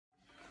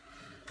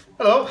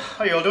Hello,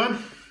 how you all doing?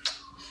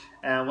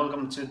 And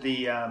welcome to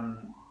the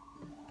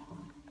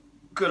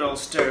good old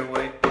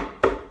stairway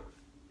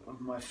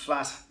of my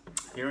flat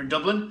here in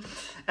Dublin.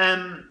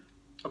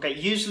 Okay,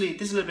 usually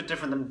this is a little bit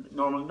different than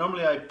normal.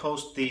 Normally I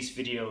post these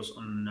videos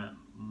on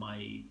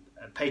my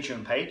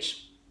Patreon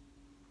page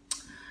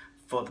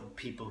for the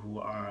people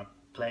who are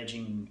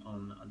pledging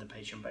on the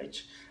Patreon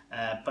page.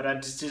 But I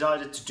just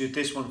decided to do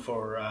this one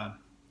for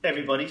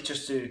everybody,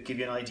 just to give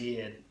you an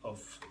idea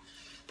of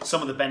some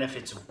of the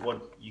benefits of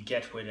what you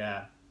get with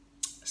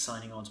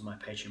signing on to my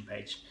Patreon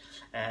page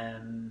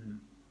and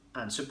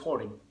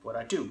supporting what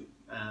I do.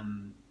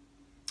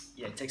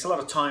 Yeah, it takes a lot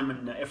of time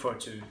and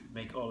effort to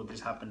make all of this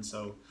happen,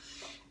 so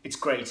it's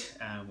great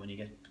when you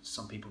get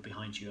some people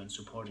behind you and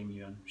supporting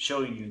you and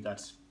showing you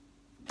that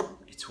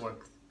it's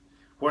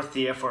worth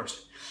the effort.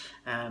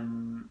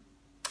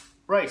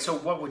 Right, so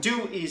what we'll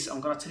do is I'm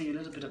going to tell you a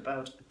little bit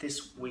about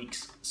this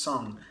week's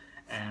song.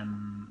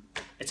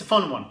 It's a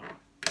fun one.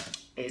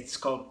 It's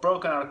called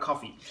Broken Out of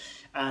Coffee,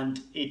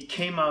 and it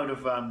came out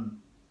of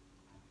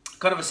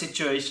kind of a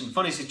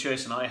funny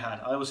situation I had.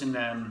 I was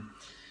I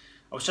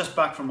was just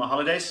back from my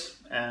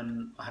holidays. I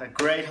had a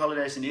great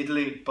holidays in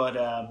Italy, but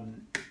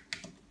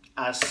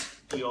as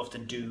you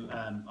often do,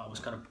 I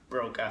was kind of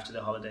broke after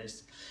the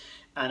holidays,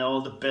 and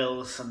all the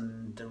bills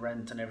and the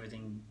rent and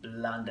everything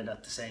landed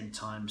at the same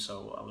time.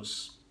 So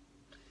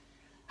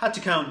I had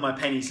to count my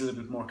pennies a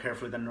little bit more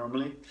carefully than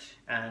normally,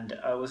 and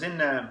I was in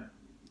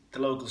the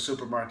local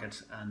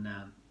supermarket and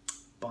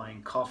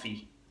buying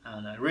coffee,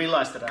 and I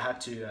realized that I had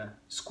to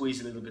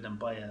squeeze a little bit and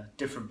buy a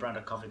different brand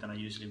of coffee than I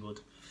usually would.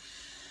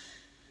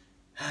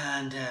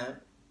 And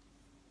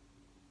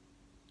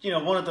you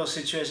know, one of those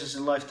situations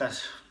in life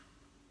that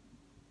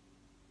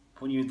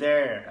when you're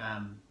there,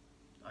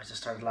 I just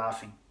started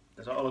laughing.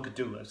 That's all I could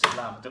do. I just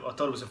laugh. I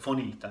thought it was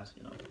funny that,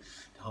 you know,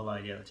 the whole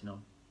idea that, you know,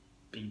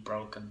 being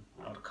broken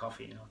out of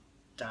coffee, you know,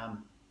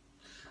 damn,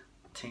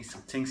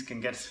 things can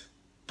get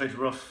bit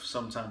rough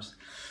sometimes.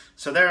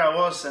 So there I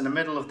was in the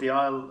middle of the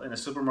aisle in a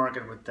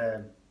supermarket with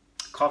the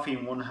coffee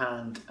in one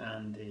hand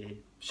and the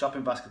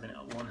shopping basket in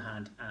one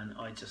hand, and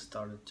I just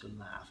started to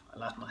laugh. I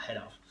laughed my head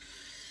off.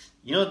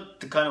 You know,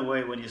 the kind of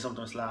way when you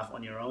sometimes laugh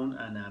on your own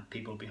and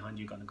people beside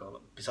you gonna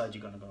go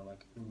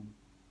like, "Ooh,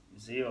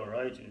 is he all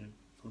right?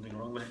 Something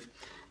wrong with him?"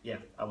 Yeah,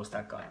 I was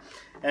that guy.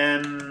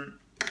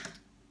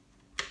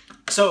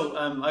 So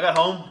I got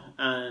home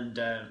and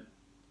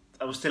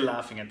I was still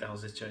laughing at the whole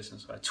situation,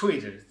 so I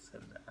tweeted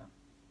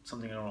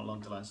something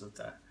along the lines of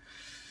that.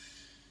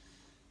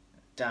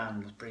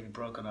 Damn, being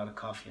broken out of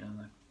coffee, you know,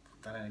 like,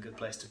 that ain't a good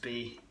place to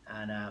be.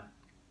 And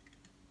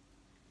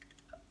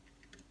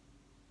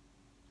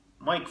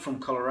Mike from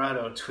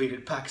Colorado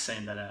tweeted back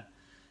saying that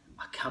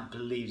I can't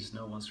believe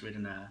no one's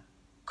written a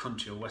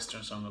country or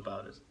western song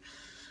about it.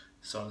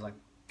 So I was like,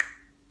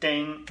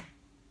 ding.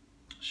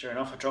 Sure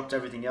enough, I dropped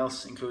everything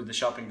else, including the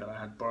shopping that I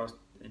had brought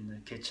in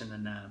the kitchen,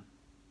 and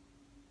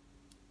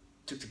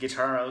took the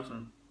guitar out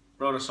and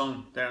wrote a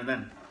song there and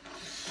then.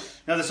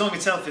 Now the song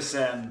itself is, you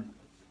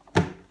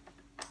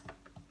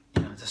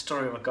know, the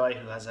story of a guy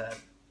who has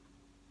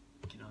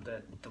you know,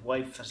 the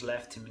wife has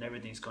left him and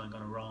everything's going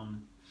on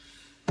wrong.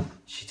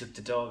 She took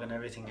the dog and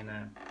everything, and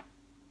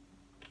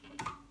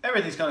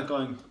everything's kind of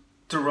going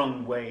the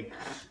wrong way.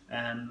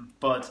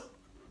 But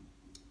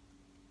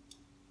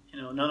you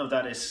know, none of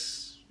that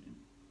is,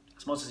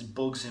 as much as it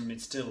bugs him,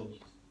 it's still,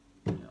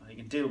 you know, he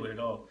can deal with it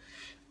all.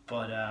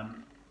 But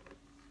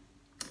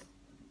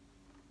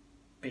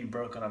being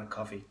broken out of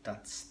coffee,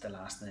 that's the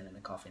last nail in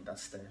the coffin.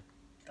 That's the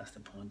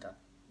point. That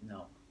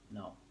no,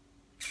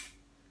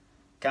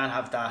 can't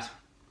have that.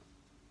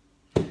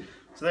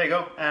 So there you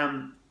go.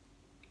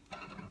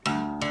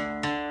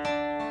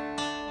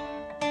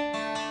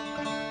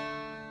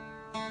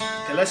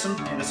 The lesson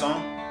in the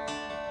song,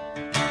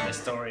 the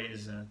story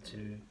is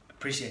to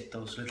appreciate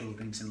those little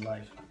things in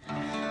life.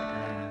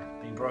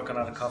 Being broken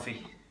out of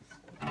coffee.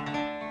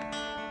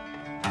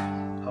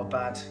 How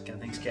bad can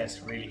things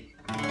get, really?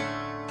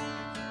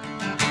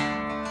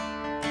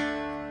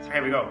 So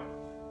here we go.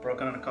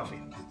 Broken out of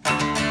coffee.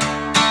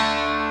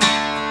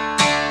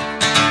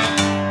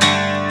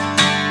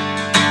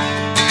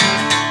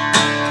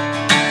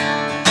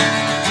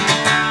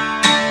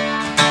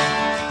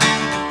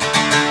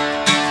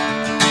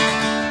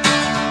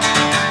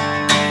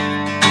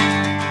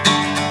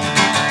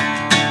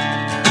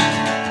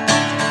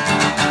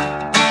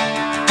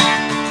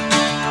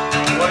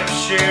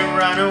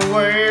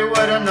 Away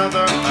with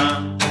another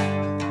man.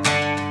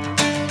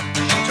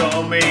 She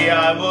told me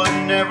I would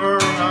never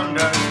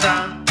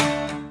understand.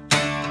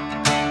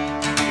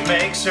 He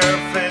makes her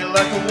feel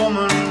like a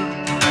woman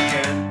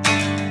again.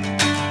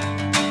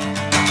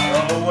 I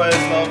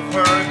always love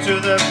her to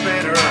the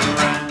bitter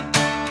end.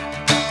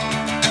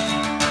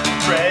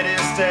 Bread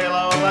is stale,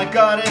 all I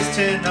got is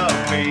tin of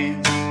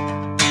beans.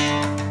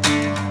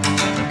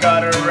 I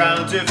got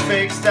around to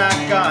fix that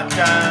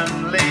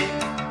goddamn leak.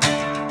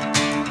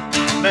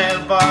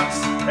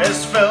 Mailbox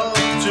is filled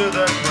to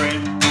the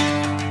brim.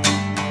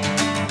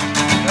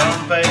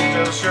 Unpaid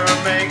bill sure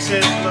makes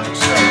it look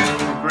so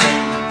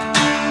grim.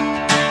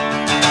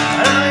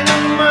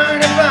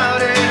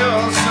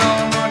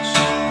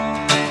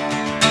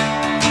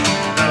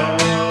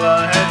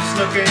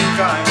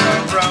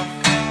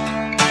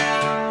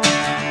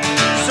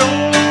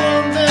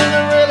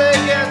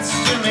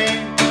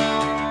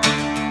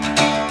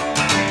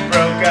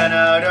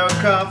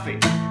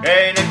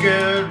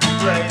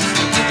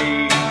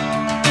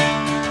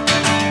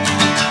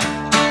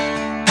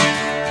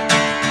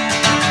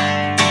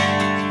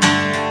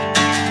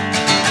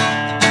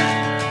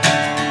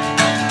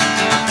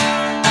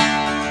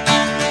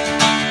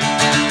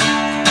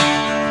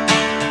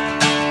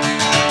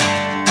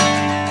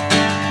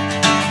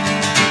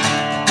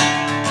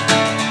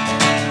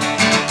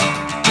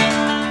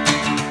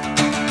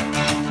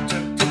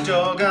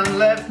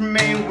 left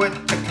me with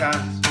the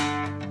cat.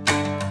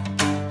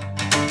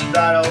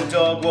 That old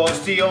dog was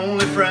the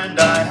only friend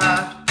I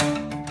had.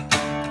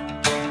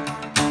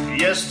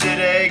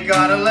 Yesterday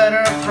got a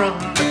letter from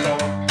the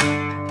court.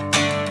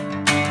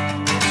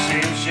 It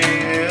seems she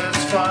is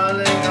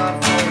filing up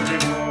for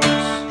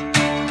divorce.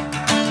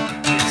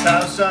 This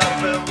house I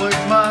built with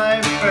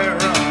my bare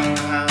own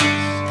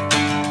hands,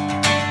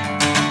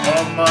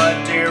 on my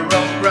dear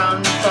old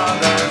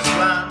grandfather's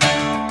land.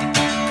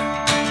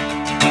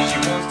 She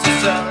wants to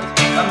sell it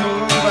and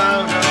move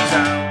out of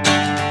town.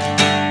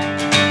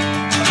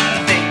 I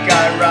think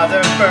I'd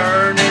rather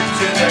burn it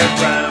to the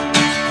ground.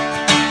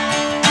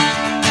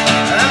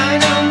 I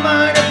don't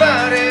mind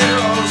about it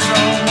all so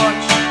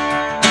much,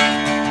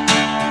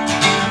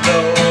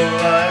 though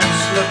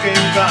life's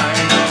looking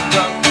kind of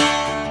rough.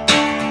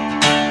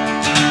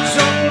 There's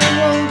only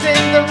one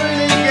thing that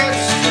really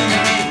gets to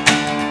me.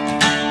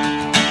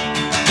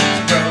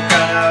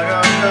 Broken out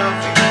of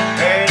nothing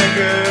ain't a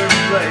good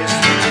place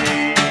to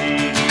be.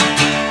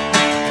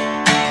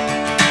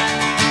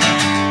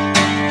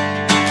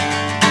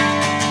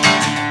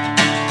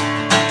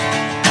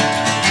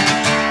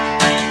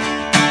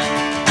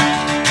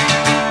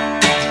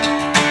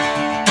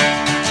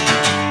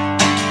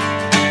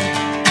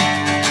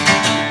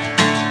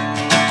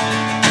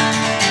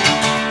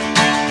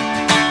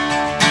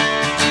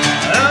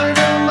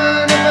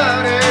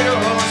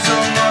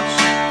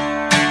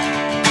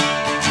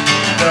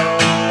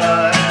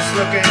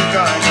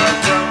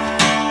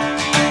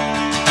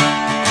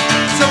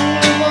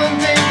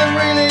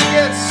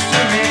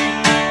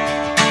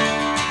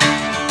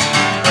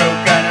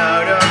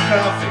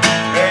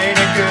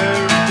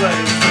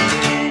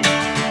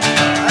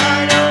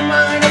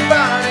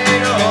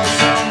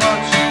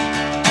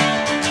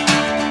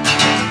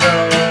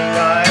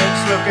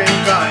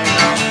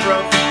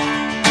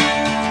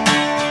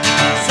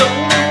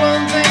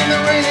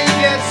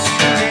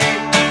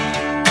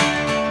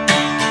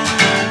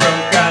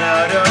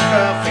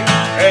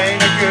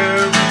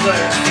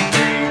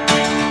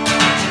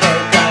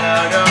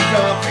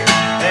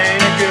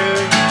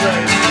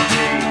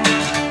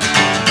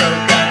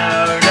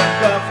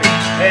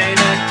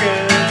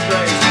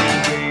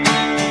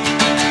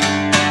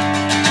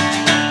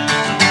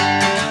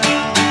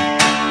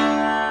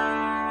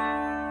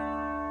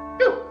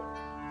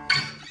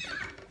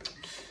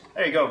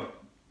 There you go.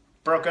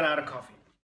 Broken out of coffee.